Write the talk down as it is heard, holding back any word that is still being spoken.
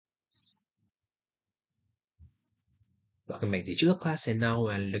Welcome back to digital class, and now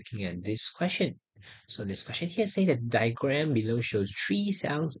we're looking at this question. So this question here says the diagram below shows three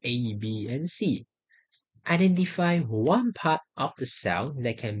cells A, B, and C. Identify one part of the cell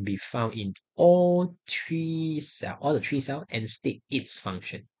that can be found in all the three cells, and state its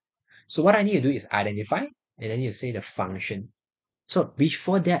function. So what I need to do is identify, and then you say the function. So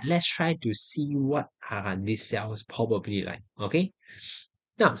before that, let's try to see what are these cells probably like. Okay.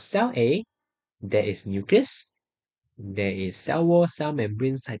 Now cell A, there is nucleus. There is cell wall, cell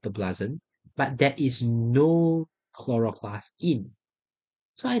membrane, cytoplasm, but there is no chloroplast in.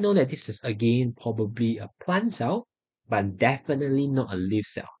 So I know that this is again probably a plant cell, but definitely not a leaf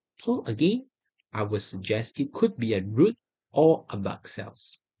cell. So again, I would suggest it could be a root or a bug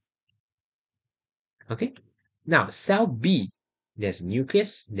cells. Okay, now cell B, there's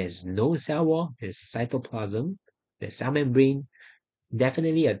nucleus, there's no cell wall, there's cytoplasm, there's cell membrane,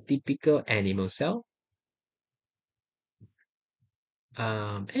 definitely a typical animal cell.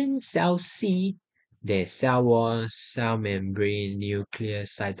 And cell C, there's cell wall, cell membrane,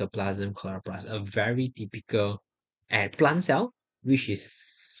 nucleus, cytoplasm, chloroplast, a very typical plant cell, which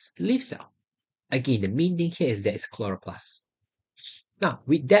is leaf cell. Again, the main thing here is that it's chloroplast. Now,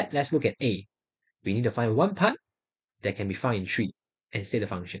 with that, let's look at A. We need to find one part that can be found in tree and state the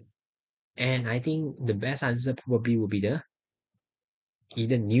function. And I think the best answer probably will be the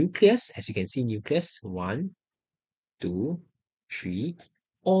either nucleus, as you can see, nucleus, 1, 2, 3,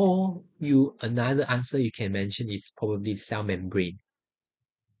 or another answer you can mention is probably cell membrane.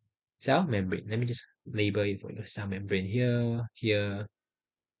 Cell membrane. Let me just label it for you. Cell membrane here,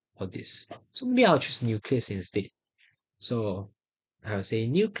 or this. So maybe I'll choose nucleus instead. So I'll say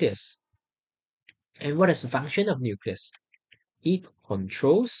nucleus. And what is the function of nucleus? It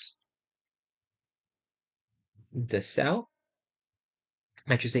controls the cell.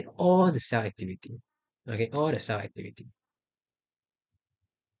 I should say all the cell activity. Okay, all the cell activity.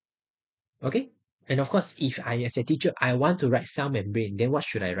 Okay, and of course, if I, as a teacher, I want to write cell membrane, then what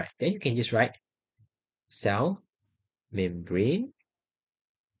should I write? Then you can just write cell membrane.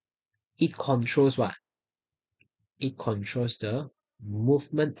 It controls what? It controls the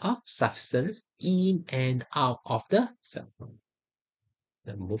movement of substance in and out of the cell.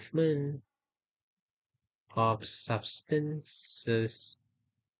 The movement of substances,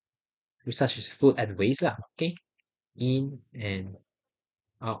 such as food and waste, okay? In and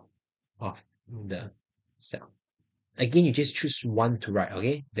out of the cell. Again, you just choose one to write,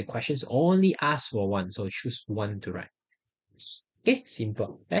 okay? The questions only ask for one, so choose one to write. Okay,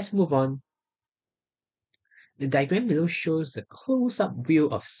 simple. Let's move on. The diagram below shows the close-up view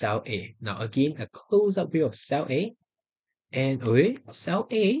of cell A. Now again, a close-up view of cell A. And okay, cell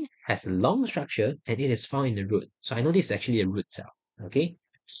A has a long structure and it is found in the root. So I know this is actually a root cell. Okay.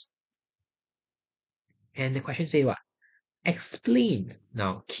 And the question says what? Explain.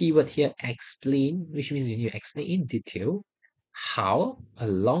 Now, keyword here, explain, which means you need to explain in detail how a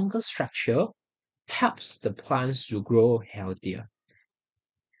longer structure helps the plants to grow healthier.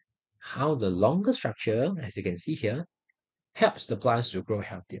 How the longer structure, as you can see here, helps the plants to grow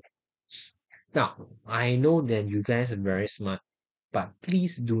healthier. Now, I know that you guys are very smart, but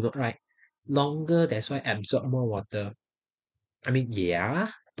please do not write longer, that's why absorb more water. I mean,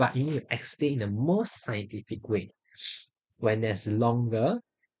 yeah, but you need to explain in the most scientific way. When there's longer,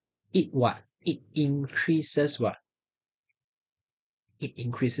 it what? It increases what? It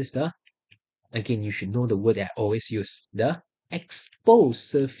increases the, again, you should know the word that I always use, the exposed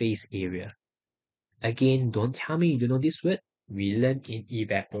surface area. Again, don't tell me you don't know this word. We learn in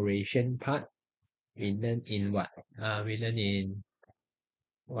evaporation part. We learn in what? We learn in,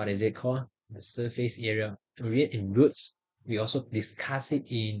 what is it called? The surface area. We read in roots. We also discuss it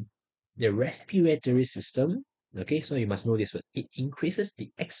in the respiratory system. Okay, so you must know this word. It increases the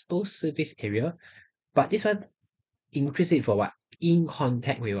exposed surface area, but this one increase it for what? In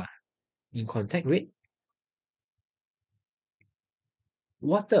contact with what? In contact with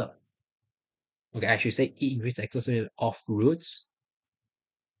water. Okay, I should say it increases the exposed area of roots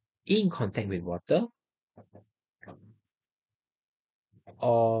in contact with water,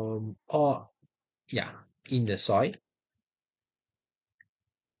 or yeah, in the soil.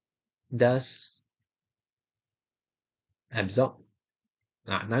 Thus absorb.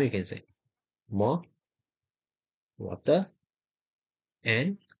 Now you can say more water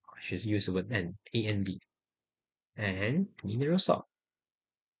and I should use the word and and mineral salt.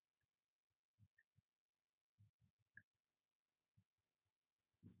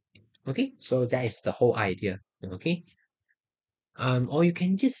 Okay, so that is the whole idea. Okay, or you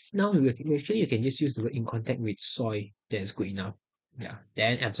can just now actually you can just use the word in contact with soil. That is good enough. Yeah,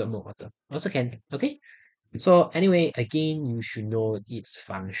 then absorb more water. Also can. Okay, So anyway, again, you should know its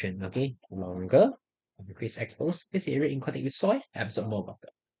function, okay? Longer, increase exposed, this area in contact with soil, absorb more water,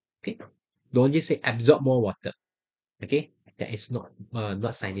 okay? Don't just say absorb more water, okay? That is not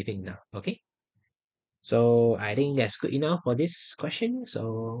scientific enough, okay? So I think that's good enough for this question.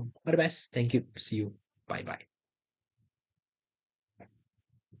 So all the best. Thank you. See you. Bye bye.